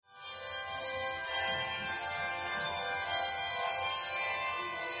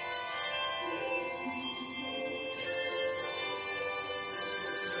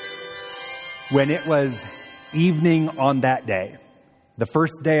When it was evening on that day, the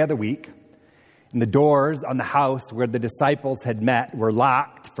first day of the week, and the doors on the house where the disciples had met were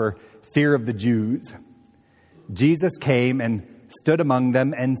locked for fear of the Jews, Jesus came and stood among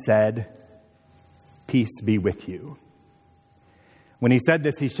them and said, "Peace be with you." When he said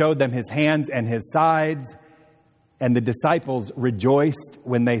this, he showed them his hands and his sides, and the disciples rejoiced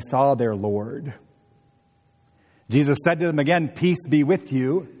when they saw their Lord. Jesus said to them again, "Peace be with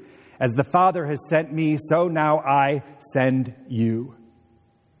you. As the Father has sent me, so now I send you."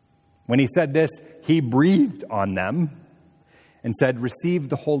 When he said this, he breathed on them and said, "Receive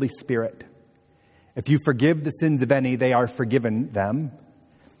the Holy Spirit. If you forgive the sins of any, they are forgiven them.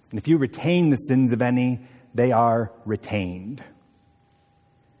 And if you retain the sins of any, they are retained."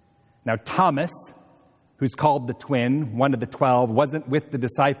 Now Thomas, who's called the twin, one of the 12, wasn't with the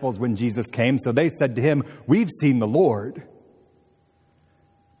disciples when Jesus came, so they said to him, "We've seen the Lord."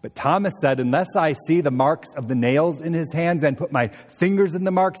 But Thomas said, "Unless I see the marks of the nails in his hands and put my fingers in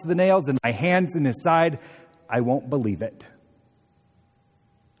the marks of the nails and my hands in his side, I won't believe it."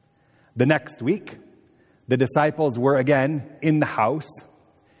 The next week, the disciples were again in the house.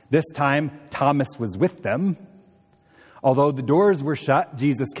 This time, Thomas was with them. Although the doors were shut,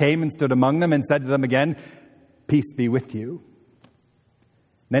 Jesus came and stood among them and said to them again, "Peace be with you."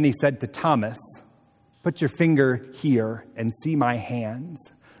 Then he said to Thomas, "Put your finger here and see my hands.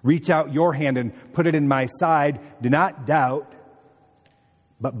 Reach out your hand and put it in my side. Do not doubt,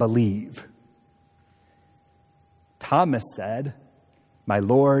 but believe." Thomas said, "My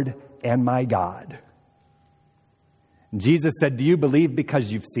Lord and my God." And Jesus said, "Do you believe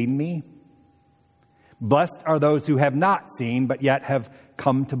because you've seen me? Blessed are those who have not seen, but yet have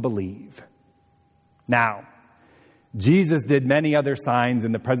come to believe." Now, Jesus did many other signs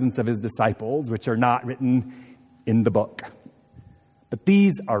in the presence of his disciples, which are not written in the book. But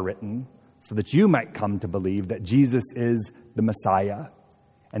these are written so that you might come to believe that Jesus is the Messiah,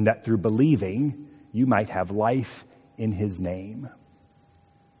 and that through believing you might have life in his name.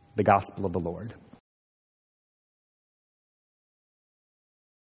 The Gospel of the Lord.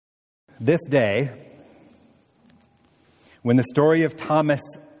 This day, when the story of Thomas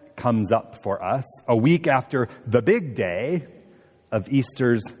comes up for us, a week after the big day of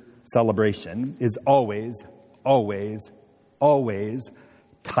Easter's celebration, is always, always, always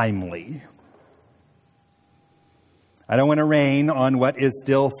timely. I don't want to rain on what is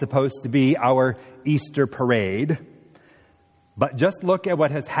still supposed to be our Easter parade, but just look at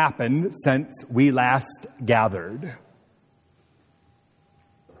what has happened since we last gathered.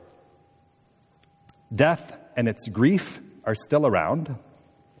 Death and its grief are still around.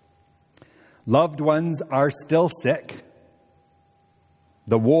 Loved ones are still sick.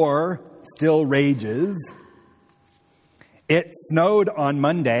 The war still rages. It snowed on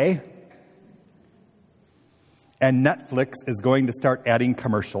Monday. And Netflix is going to start adding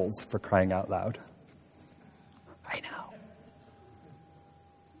commercials, for crying out loud. I know.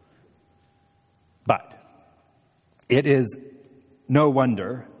 But it is no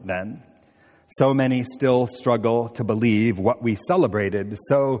wonder, then, so many still struggle to believe what we celebrated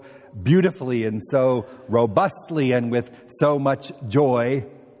so beautifully and so robustly and with so much joy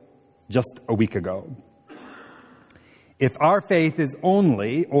just a week ago. If our faith is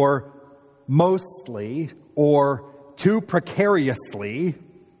only or mostly or too precariously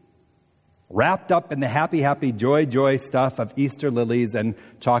wrapped up in the happy, joy stuff of Easter lilies and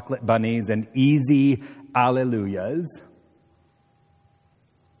chocolate bunnies and easy alleluias,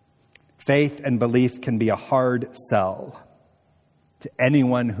 faith and belief can be a hard sell to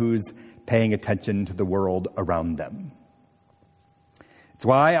anyone who's paying attention to the world around them. It's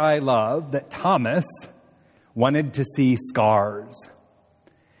why I love that Thomas wanted to see scars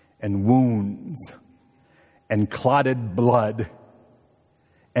and wounds and clotted blood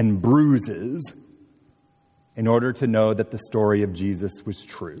and bruises in order to know that the story of Jesus was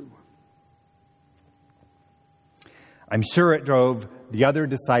true. I'm sure it drove the other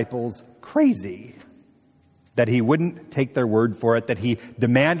disciples crazy that he wouldn't take their word for it, that he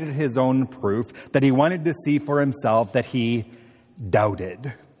demanded his own proof, that he wanted to see for himself, that he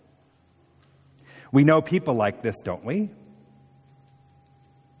doubted. We know people like this, don't we?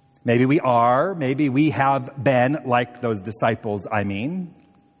 Maybe we are, maybe we have been like those disciples,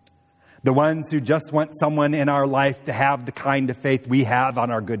 the ones who just want someone in our life to have the kind of faith we have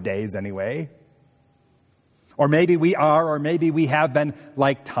on our good days anyway. Or maybe we are, or maybe we have been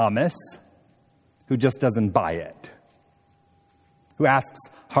like Thomas, who just doesn't buy it, who asks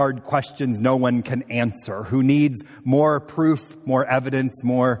hard questions no one can answer, who needs more proof, more evidence,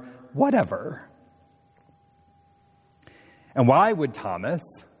 more whatever. And why would Thomas,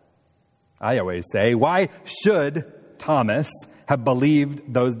 I always say, why should Thomas have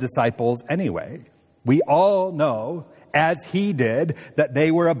believed those disciples anyway? We all know, as he did, that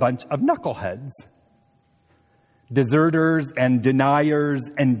they were a bunch of knuckleheads. Deserters and deniers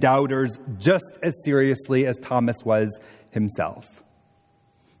and doubters, just as seriously as Thomas was himself.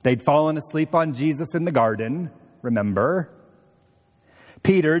 They'd fallen asleep on Jesus in the garden, remember?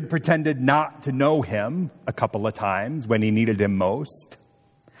 Peter pretended not to know him a couple of times when he needed him most.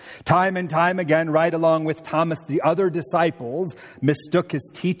 Time and time again, right along with Thomas, the other disciples mistook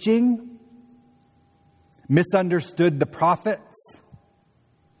his teaching, misunderstood the prophets,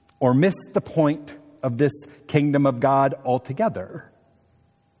 or missed the point of this kingdom of God altogether.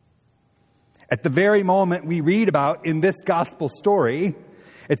 At the very moment we read about in this gospel story,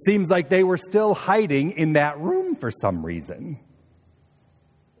 it seems like they were still hiding in that room for some reason.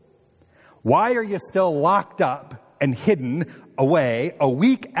 Why are you still locked up and hidden away a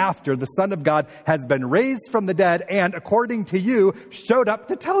week after the Son of God has been raised from the dead and, according to you, showed up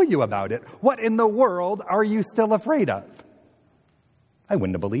to tell you about it? What in the world are you still afraid of? I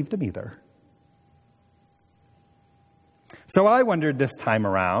wouldn't have believed him either. So I wondered this time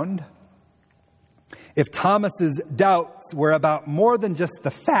around if Thomas's doubts were about more than just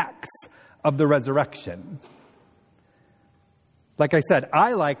the facts of the resurrection. Like I said,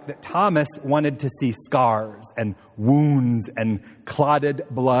 I like that Thomas wanted to see scars and wounds and clotted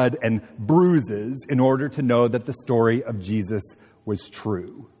blood and bruises in order to know that the story of Jesus was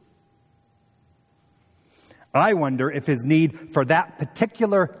true. I wonder if his need for that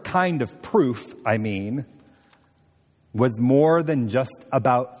particular kind of proof, was more than just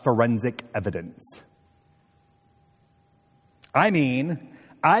about forensic evidence.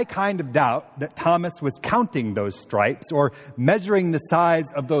 I kind of doubt that Thomas was counting those stripes or measuring the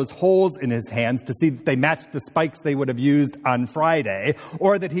size of those holes in his hands to see that they matched the spikes they would have used on Friday,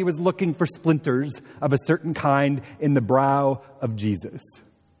 or that he was looking for splinters of a certain kind in the brow of Jesus.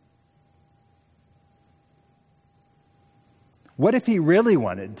 What if he really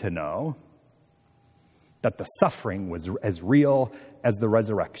wanted to know that the suffering was as real as the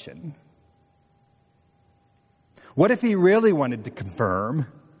resurrection? What if he really wanted to confirm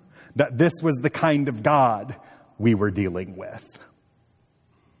that this was the kind of God we were dealing with?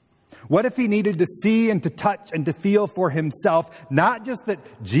 What if he needed to see and to touch and to feel for himself, not just that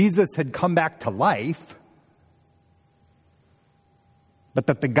Jesus had come back to life, but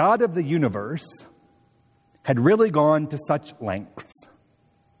that the God of the universe had really gone to such lengths,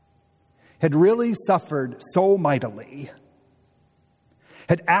 had really suffered so mightily,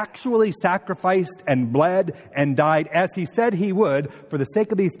 had actually sacrificed and bled and died as he said he would for the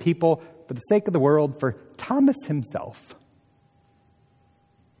sake of these people, for the sake of the world, for Thomas himself.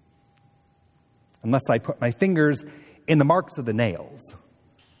 Unless I put my fingers in the marks of the nails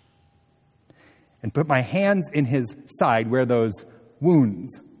and put my hands in his side where those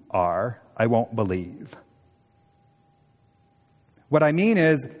wounds are, I won't believe. What I mean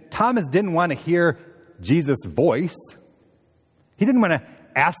is, Thomas didn't want to hear Jesus' voice. He didn't want to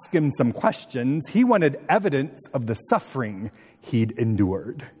ask him some questions. He wanted evidence of the suffering he'd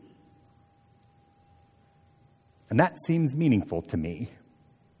endured. And that seems meaningful to me.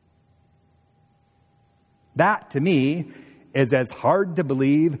 That, to me, is as hard to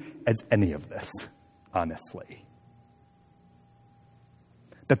believe as any of this, honestly.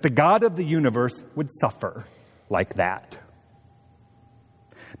 That the God of the universe would suffer like that.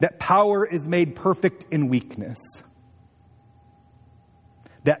 That power is made perfect in weakness.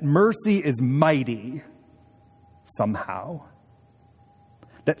 That mercy is mighty somehow.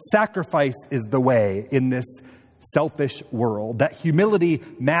 That sacrifice is the way in this selfish world. That humility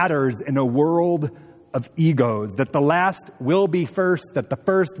matters in a world of egos. That the last will be first, that the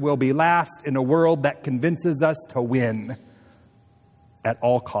first will be last in a world that convinces us to win at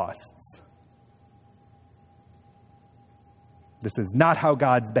all costs. This is not how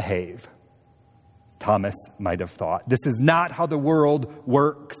gods behave, Thomas might have thought. This is not how the world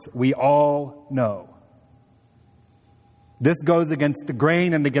works, we all know. This goes against the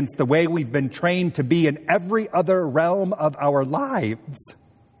grain and against the way we've been trained to be in every other realm of our lives.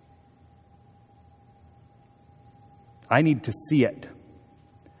 I need to see it,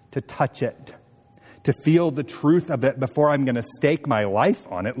 to touch it, to feel the truth of it before I'm going to stake my life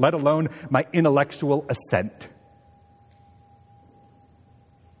on it, let alone my intellectual assent.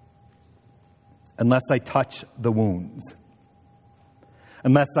 Unless I touch the wounds,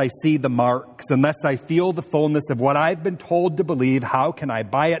 unless I see the marks, unless I feel the fullness of what I've been told to believe, how can I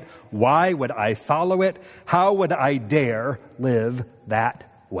buy it? Why would I follow it? How would I dare live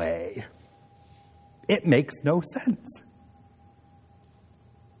that way? It makes no sense.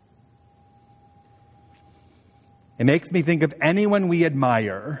 It makes me think of anyone we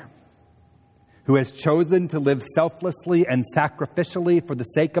admire who has chosen to live selflessly and sacrificially for the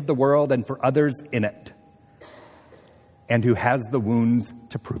sake of the world and for others in it, and who has the wounds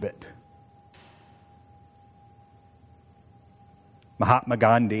to prove it. Mahatma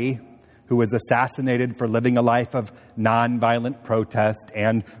Gandhi, who was assassinated for living a life of nonviolent protest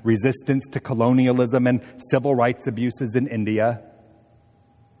and resistance to colonialism and civil rights abuses in India.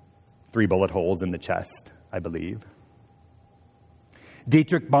 3 bullet holes in the chest, I believe.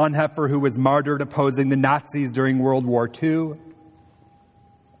 Dietrich Bonhoeffer, who was martyred opposing the Nazis during World War II.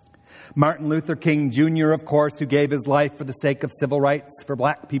 Martin Luther King Jr., of course, who gave his life for the sake of civil rights for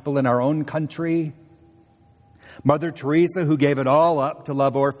black people in our own country. Mother Teresa, who gave it all up to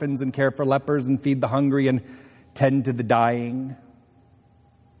love orphans and care for lepers and feed the hungry and tend to the dying.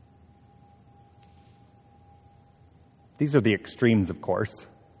 These are the extremes, of course.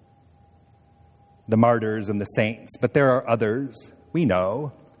 The martyrs and the saints. But there are others, we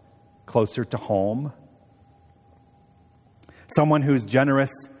know, closer to home. Someone who's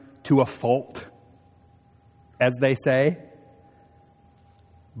generous to a fault, as they say,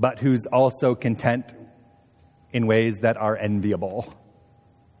 but who's also content in ways that are enviable.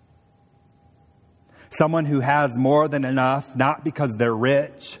 Someone who has more than enough, not because they're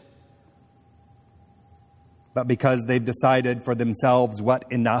rich, but because they've decided for themselves what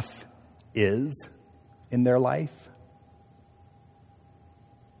enough is in their life.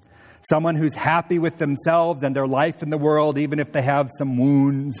 Someone who's happy with themselves and their life in the world, even if they have some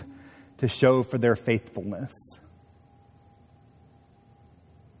wounds to show for their faithfulness.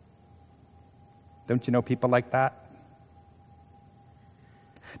 Don't you know people like that?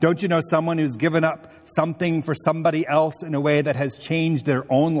 Don't you know someone who's given up something for somebody else in a way that has changed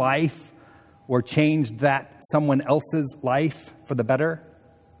their own life or changed that someone else's life for the better?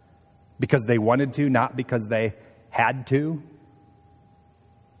 Because they wanted to, not because they had to?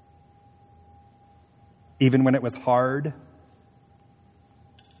 Even when it was hard?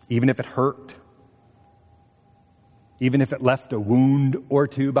 Even if it hurt? Even if it left a wound or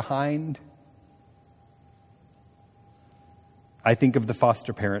two behind? I think of the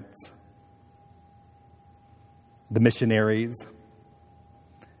foster parents, the missionaries,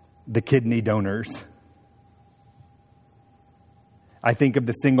 the kidney donors. I think of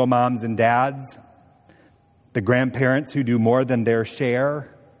the single moms and dads, the grandparents who do more than their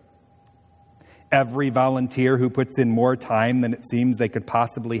share, every volunteer who puts in more time than it seems they could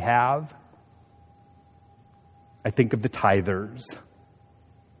possibly have. I think of the tithers.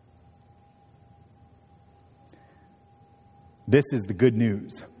 This is the good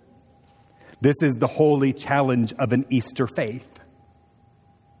news. This is the holy challenge of an Easter faith.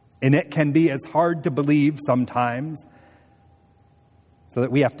 And it can be as hard to believe sometimes, so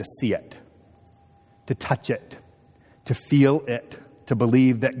that we have to see it, to touch it, to feel it, to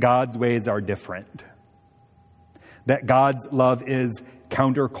believe that God's ways are different, that God's love is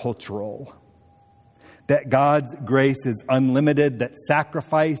countercultural, that God's grace is unlimited, that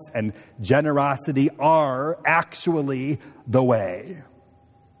sacrifice and generosity are actually the way,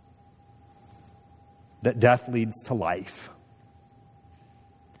 that death leads to life,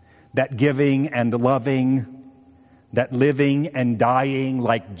 that giving and loving, that living and dying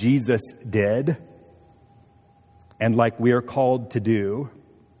like Jesus did, and like we are called to do,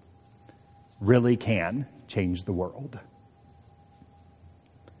 really can change the world.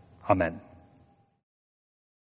 Amen.